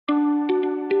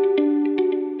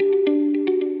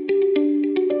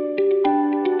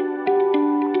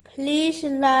Please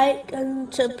like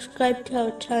and subscribe to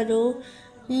our channel.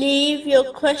 Leave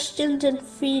your questions and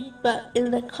feedback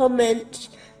in the comments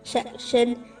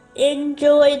section.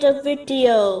 Enjoy the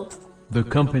video. The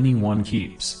company one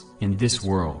keeps in this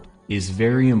world is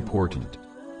very important.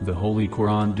 The Holy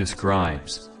Quran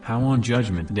describes how on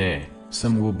Judgment Day,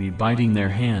 some will be biting their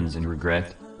hands in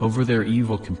regret over their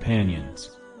evil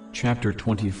companions. Chapter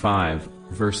 25,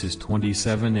 verses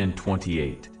 27 and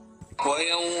 28.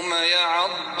 وَيَوْمَ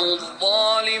يَعَضُّ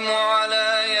الظَّالِمُ عَلَى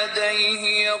يَدَيْهِ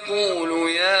يَقُولُ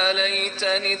يَا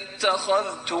لَيْتَنِي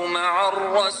اتَّخَذْتُ مَعَ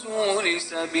الرَّسُولِ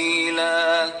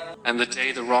سَبِيلًا. And the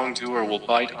day the wrongdoer will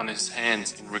bite on his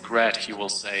hands in regret, he will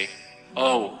say,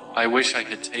 "Oh, I wish I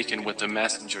had taken with the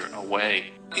messenger a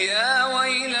way. يَا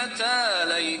وَيْلَتَى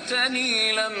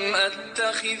لَيْتَنِي لَمْ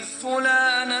أَتَّخِذْ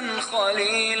فُلَانًا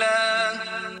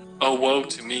خَلِيلًا. Oh, woe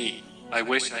to me, I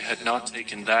wish I had not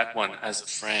taken that one as a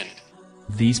friend."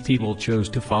 These people chose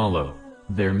to follow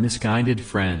their misguided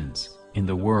friends in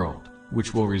the world,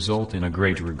 which will result in a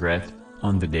great regret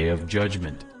on the day of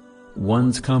judgment.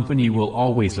 One's company will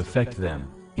always affect them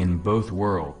in both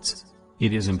worlds.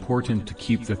 It is important to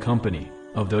keep the company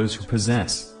of those who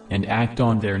possess and act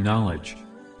on their knowledge.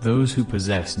 Those who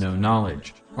possess no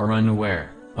knowledge are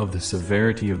unaware of the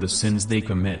severity of the sins they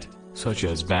commit, such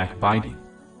as backbiting.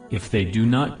 If they do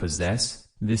not possess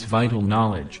this vital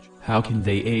knowledge, how can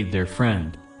they aid their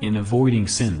friend in avoiding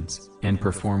sins and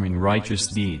performing righteous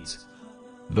deeds?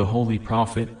 The Holy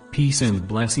Prophet, peace and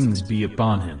blessings be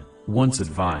upon him, once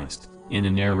advised, in a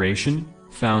narration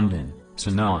found in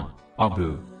Sunan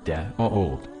Abu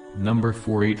Dawud, number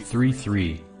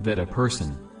 4833, that a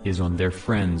person is on their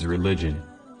friend's religion.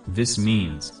 This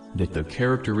means that the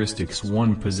characteristics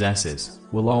one possesses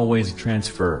will always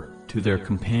transfer to their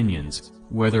companions,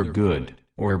 whether good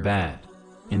or bad.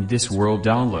 In this world,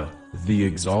 Allah, the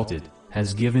Exalted,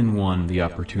 has given one the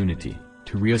opportunity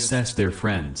to reassess their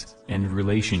friends and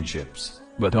relationships,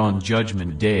 but on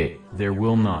Judgment Day, there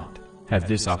will not have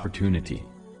this opportunity.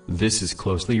 This is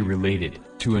closely related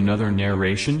to another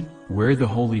narration, where the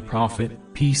Holy Prophet,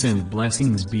 peace and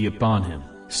blessings be upon him,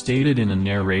 stated in a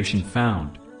narration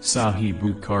found, Sahih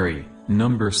Bukhari,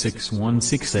 number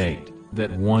 6168,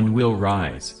 that one will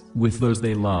rise with those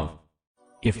they love.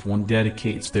 If one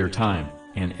dedicates their time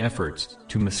and efforts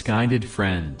to misguided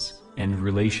friends and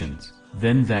relations,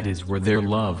 then that is where their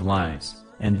love lies,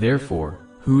 and therefore,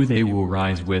 who they will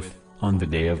rise with on the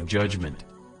day of judgment.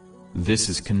 This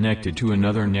is connected to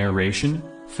another narration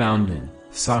found in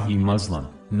Sahih Muslim,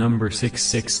 number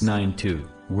 6692,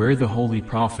 where the Holy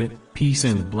Prophet, peace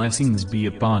and blessings be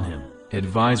upon him,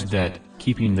 advised that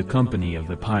keeping the company of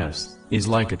the pious is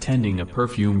like attending a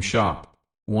perfume shop.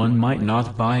 One might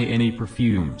not buy any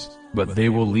perfumes, but they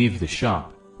will leave the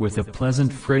shop with a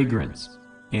pleasant fragrance.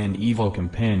 An evil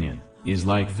companion is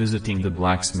like visiting the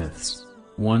blacksmiths.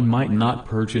 One might not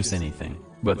purchase anything,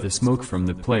 but the smoke from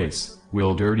the place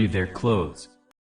will dirty their clothes.